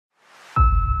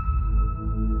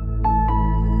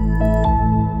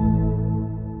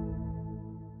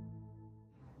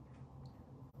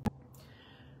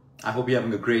I hope you're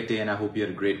having a great day and I hope you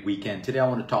had a great weekend. Today I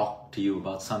want to talk to you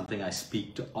about something I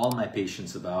speak to all my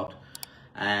patients about,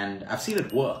 and I've seen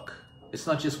it work. It's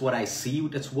not just what I see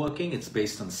that's working, it's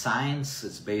based on science,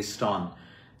 it's based on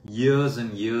years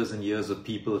and years and years of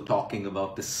people talking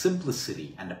about the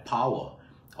simplicity and the power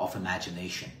of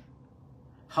imagination.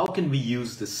 How can we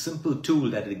use this simple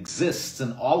tool that exists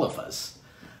in all of us?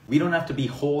 We don't have to be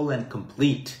whole and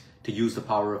complete to use the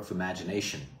power of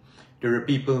imagination. There are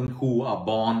people who are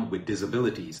born with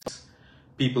disabilities,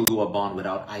 people who are born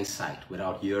without eyesight,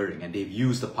 without hearing, and they've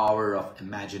used the power of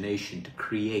imagination to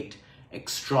create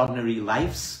extraordinary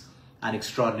lives and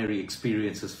extraordinary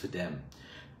experiences for them.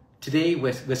 Today,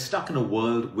 we're stuck in a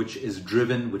world which is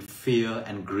driven with fear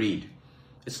and greed.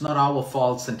 It's not our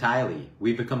faults entirely.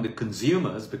 We become the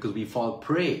consumers because we fall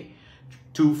prey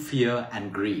to fear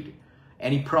and greed.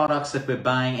 Any products that we're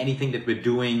buying, anything that we're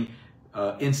doing,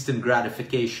 instant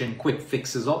gratification, quick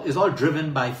fixes, is all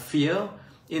driven by fear,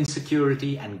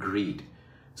 insecurity, and greed.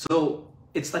 So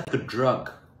it's like a drug.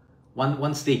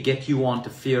 Once they get you onto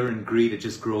fear and greed, it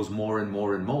just grows more and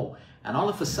more and more. And all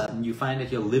of a sudden, you find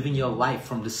that you're living your life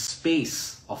from the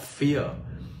space of fear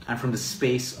and from the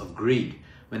space of greed.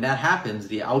 When that happens,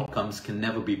 the outcomes can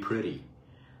never be pretty.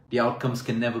 The outcomes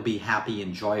can never be happy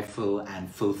and joyful and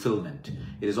fulfillment.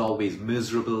 It is always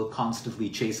miserable, constantly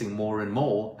chasing more and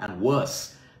more, and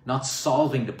worse, not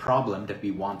solving the problem that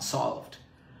we want solved.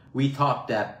 We thought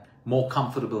that more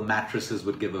comfortable mattresses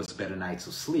would give us better nights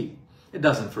of sleep. It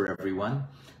doesn't for everyone.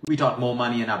 We thought more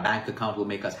money in our bank account will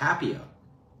make us happier.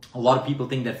 A lot of people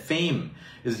think that fame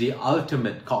is the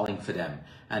ultimate calling for them,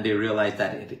 and they realize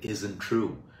that it isn't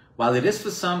true. While it is for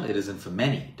some, it isn't for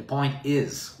many. The point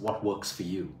is what works for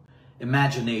you.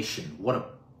 Imagination, what a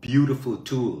beautiful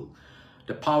tool.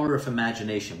 The power of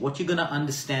imagination. What you're going to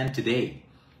understand today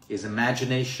is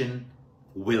imagination,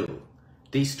 will.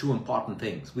 These two important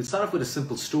things. We'll start off with a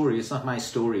simple story. It's not my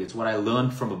story. It's what I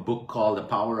learned from a book called The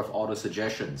Power of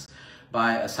Autosuggestions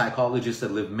by a psychologist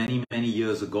that lived many, many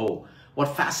years ago.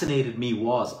 What fascinated me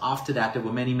was, after that, there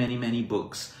were many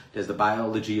books. There's The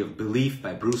Biology of Belief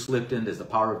by Bruce Lipton. There's The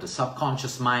Power of the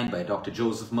Subconscious Mind by Dr.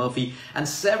 Joseph Murphy. And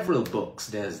several books.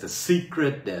 There's The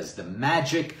Secret. There's The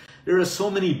Magic. There are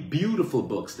so many beautiful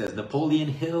books. There's Napoleon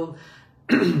Hill,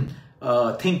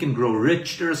 Think and Grow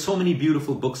Rich. There are so many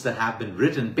beautiful books that have been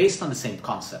written based on the same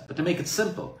concept. But to make it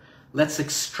simple, let's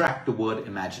extract the word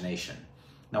imagination.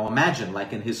 Now imagine,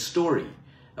 like in his story,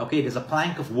 okay, there's a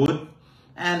plank of wood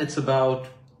and it's about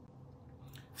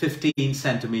 15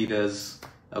 centimeters,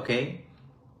 okay,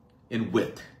 in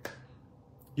width.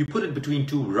 You put it between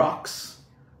two rocks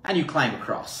and you climb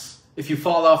across. If you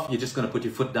fall off, you're just going to put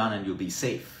your foot down and you'll be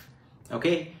safe,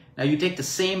 okay? Now you take the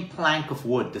same plank of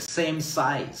wood, the same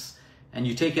size, and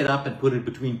you take it up and put it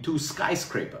between two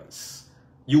skyscrapers.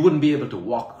 You wouldn't be able to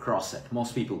walk across it.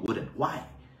 Most people wouldn't. Why?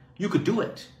 You could do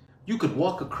it. You could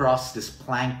walk across this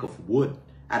plank of wood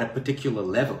at a particular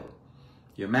level.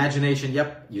 Your imagination,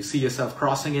 yep, you see yourself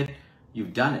crossing it,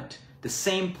 you've done it. The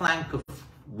same plank of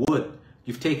wood,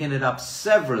 you've taken it up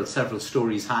several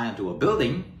stories high into a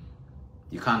building,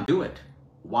 you can't do it.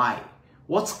 Why?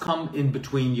 What's come in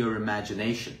between your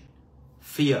imagination?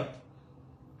 Fear.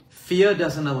 Fear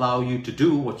doesn't allow you to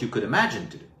do what you could imagine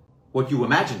to do, what you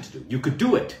imagined to do. You could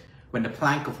do it when the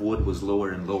plank of wood was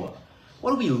lower and lower.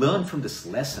 What do we learn from this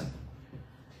lesson?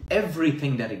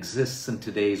 Everything that exists in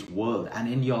today's world and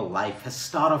in your life has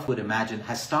started off with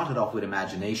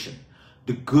imagination,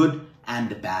 the good and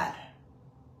the bad.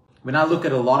 When I look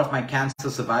at a lot of my cancer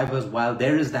survivors, while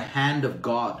there is the hand of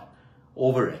God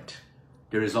over it,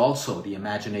 there is also the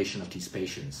imagination of these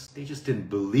patients. They just didn't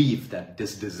believe that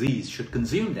this disease should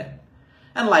consume them.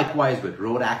 And likewise with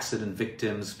road accident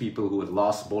victims, people who had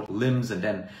lost both limbs and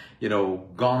then,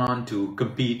 gone on to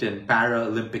compete in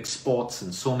Paralympic sports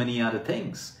and so many other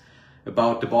things.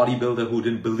 About the bodybuilder who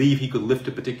didn't believe he could lift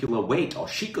a particular weight or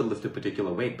she could lift a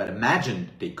particular weight, but imagined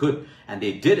they could, and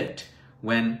they did it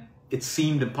when it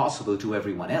seemed impossible to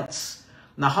everyone else.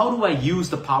 Now, how do I use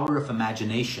the power of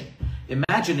imagination?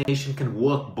 Imagination can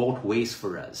work both ways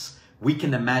for us. We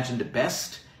can imagine the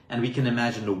best and we can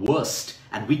imagine the worst,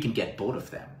 and we can get both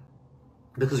of them.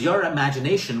 Because your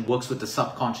imagination works with the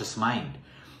subconscious mind.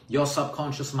 Your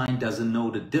subconscious mind doesn't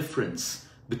know the difference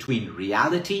between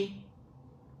reality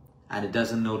and it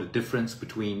doesn't know the difference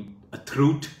between a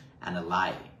truth and a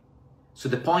lie. So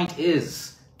the point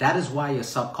is, that is why your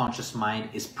subconscious mind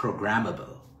is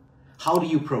programmable. How do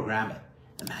you program it?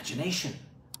 Imagination.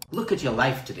 Look at your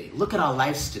life today. Look at our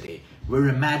lives today. We're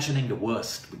imagining the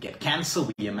worst. We get cancer,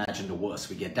 we imagine the worst.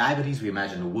 We get diabetes, we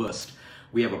imagine the worst.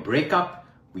 We have a breakup,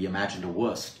 we imagine the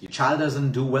worst. Your child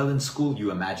doesn't do well in school, you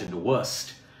imagine the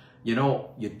worst. You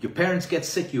know, your parents get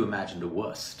sick, you imagine the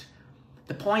worst.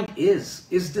 The point is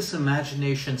this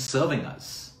imagination serving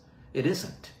us? It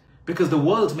isn't. Because the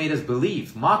world's made us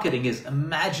believe marketing is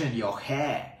imagine your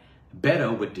hair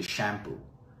better with this shampoo.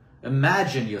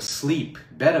 Imagine your sleep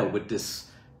better with this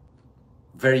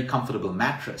very comfortable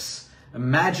mattress.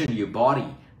 Imagine your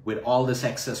body with all this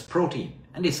excess protein,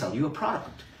 and they sell you a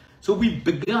product. So we've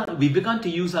begun to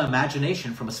use our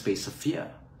imagination from a space of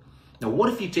fear. Now,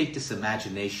 what if you take this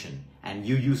imagination and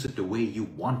you use it the way you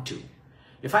want to?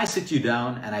 If I sit you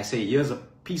down and I say, here's a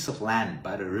piece of land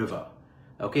by the river,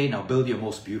 okay, now build your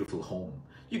most beautiful home.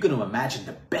 You're going to imagine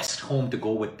the best home to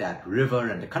go with that river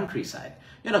and the countryside.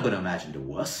 You're not going to imagine the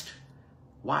worst.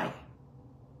 Why?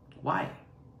 Why?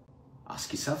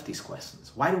 Ask yourself these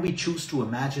questions. Why do we choose to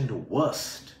imagine the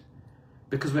worst?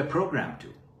 Because we're programmed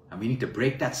to, and we need to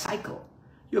break that cycle.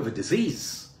 You have a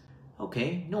disease.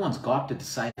 Okay, no one's got to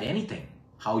decide anything.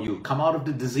 How you'll come out of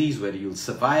the disease, whether you'll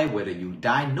survive, whether you'll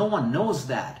die, no one knows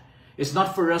that. It's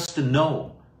not for us to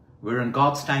know. We're on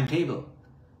God's timetable.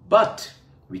 But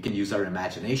we can use our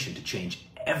imagination to change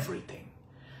everything.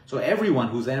 So everyone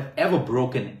who's ever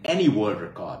broken any world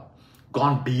record,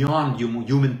 gone beyond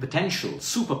human potential,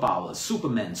 superpowers,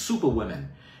 supermen, superwomen,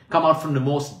 come out from the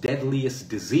most deadliest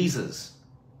diseases,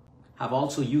 have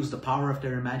also used the power of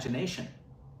their imagination.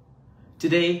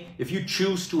 Today, if you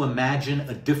choose to imagine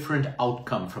a different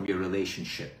outcome from your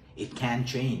relationship, it can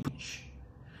change.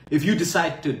 If you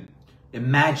decide to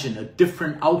imagine a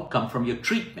different outcome from your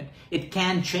treatment, it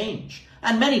can change.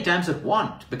 And many times it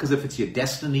won't, because if it's your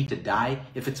destiny to die,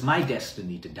 if it's my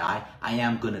destiny to die, I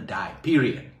am going to die,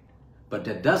 period. But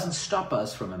that doesn't stop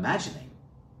us from imagining,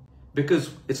 because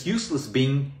it's useless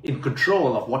being in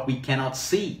control of what we cannot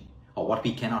see or what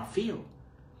we cannot feel.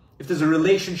 If there's a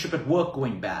relationship at work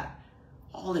going bad,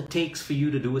 all it takes for you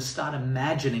to do is start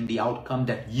imagining the outcome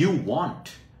that you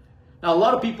want. Now, a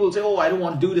lot of people say, oh, I don't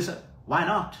want to do this. Why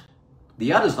not?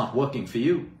 The other's not working for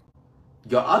you.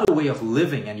 Your other way of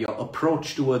living and your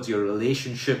approach towards your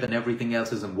relationship and everything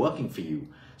else isn't working for you.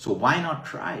 So why not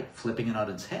try flipping it on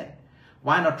its head?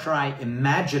 Why not try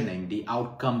imagining the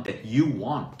outcome that you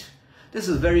want? This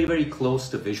is very, very close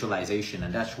to visualization,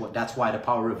 and that's why the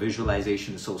power of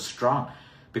visualization is so strong,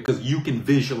 because you can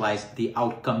visualize the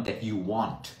outcome that you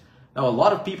want. Now, a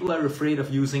lot of people are afraid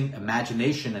of using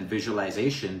imagination and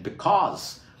visualization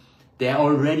because they're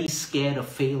already scared of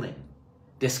failing.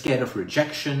 They're scared of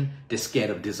rejection, they're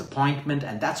scared of disappointment,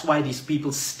 and that's why these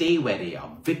people stay where they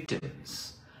are,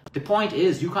 victims. The point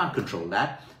is, you can't control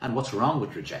that. And what's wrong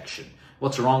with rejection?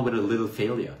 What's wrong with a little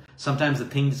failure? Sometimes the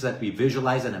things that we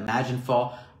visualize and imagine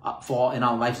for in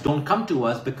our lives don't come to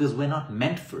us because we're not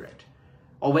meant for it,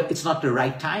 or it's not the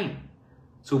right time.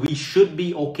 So we should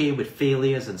be okay with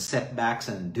failures and setbacks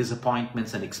and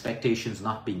disappointments and expectations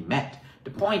not being met.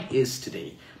 The point is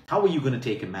today, how are you going to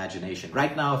take imagination?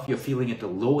 Right now, if you're feeling at the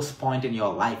lowest point in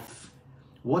your life,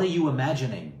 what are you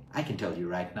imagining? I can tell you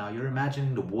right now, you're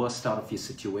imagining the worst out of your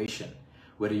situation.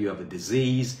 Whether you have a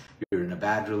disease, you're in a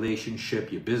bad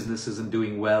relationship, your business isn't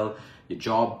doing well, your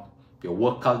job, your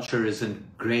work culture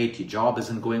isn't great, your job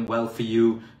isn't going well for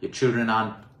you, your children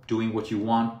aren't doing what you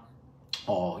want,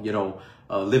 or,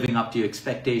 living up to your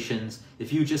expectations.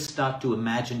 If you just start to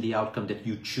imagine the outcome that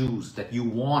you choose, that you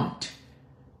want,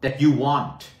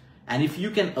 and if you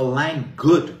can align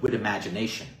good with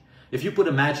imagination, if you put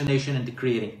imagination into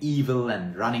creating evil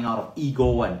and running out of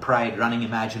ego and pride, running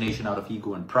imagination out of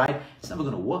ego and pride, it's never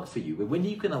going to work for you. But when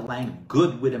you can align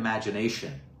good with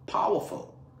imagination,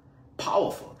 powerful,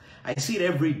 powerful. I see it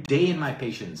every day in my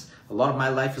patients. A lot of my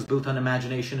life is built on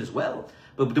imagination as well.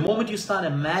 But the moment you start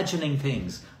imagining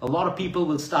things, a lot of people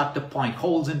will start to point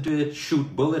holes into it,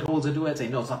 shoot bullet holes into it, say,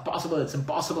 no, it's not possible, it's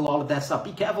impossible, all of that stuff.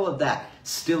 Be careful of that.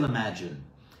 Still imagine.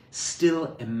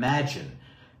 Still imagine.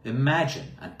 Imagine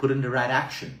and put in the right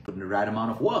action, put in the right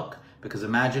amount of work, because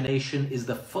imagination is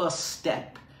the first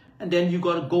step. And then you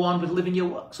got to go on with living your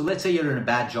work. So let's say you're in a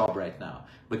bad job right now,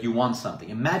 but you want something.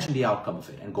 Imagine the outcome of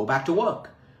it and go back to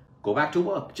work. Go back to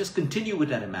work. Just continue with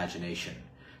that imagination.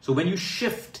 So when you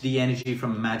shift the energy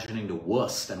from imagining the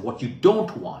worst and what you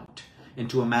don't want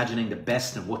into imagining the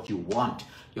best and what you want,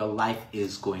 your life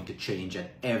is going to change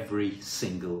at every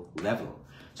single level.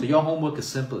 So your homework is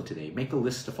simple today. Make a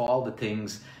list of all the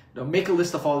things. Make a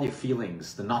list of all your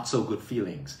feelings, the not so good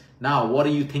feelings. Now, what are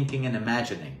you thinking and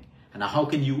imagining? And how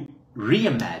can you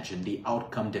reimagine the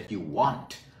outcome that you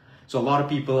want? So a lot of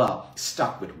people are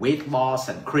stuck with weight loss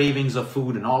and cravings of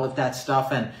food and all of that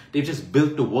stuff, and they've just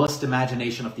built the worst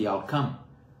imagination of the outcome.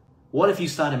 What if you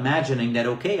start imagining that,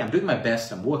 okay, I'm doing my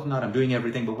best, I'm working out, I'm doing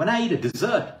everything, but when I eat a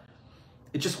dessert,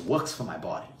 it just works for my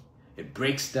body. It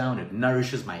breaks down, it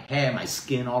nourishes my hair, my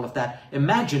skin, all of that.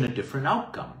 Imagine a different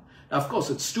outcome. Now, of course,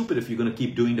 it's stupid if you're going to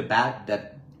keep doing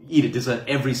eat a dessert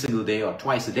every single day or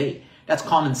twice a day. That's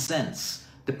common sense.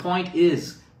 The point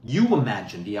is, you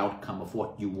imagine the outcome of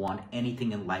what you want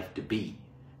anything in life to be.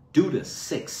 Do this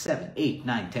 6, 7, 8,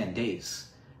 9, 10 days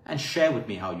and share with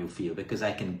me how you feel, because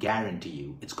I can guarantee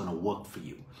you it's going to work for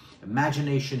you.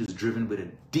 Imagination is driven with a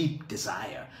deep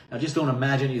desire. Now, just don't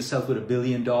imagine yourself with $1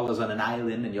 billion on an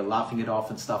island and you're laughing it off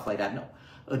and stuff like that. No.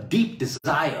 A deep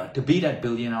desire to be that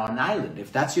billionaire on an island,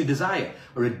 if that's your desire,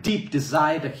 or a deep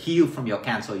desire to heal from your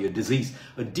cancer or your disease,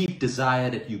 a deep desire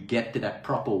that you get to that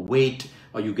proper weight,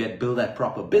 or you build that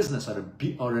proper business,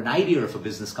 or an idea of a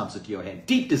business comes into your head.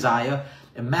 Deep desire.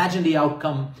 Imagine the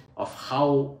outcome of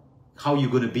how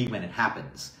you're going to be when it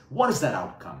happens. What is that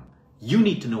outcome? You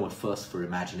need to know it first for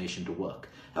imagination to work.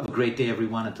 Have a great day,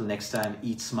 everyone. Until next time,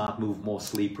 eat smart, move more,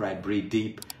 sleep right, breathe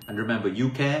deep. And remember, you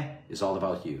care is all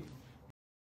about you.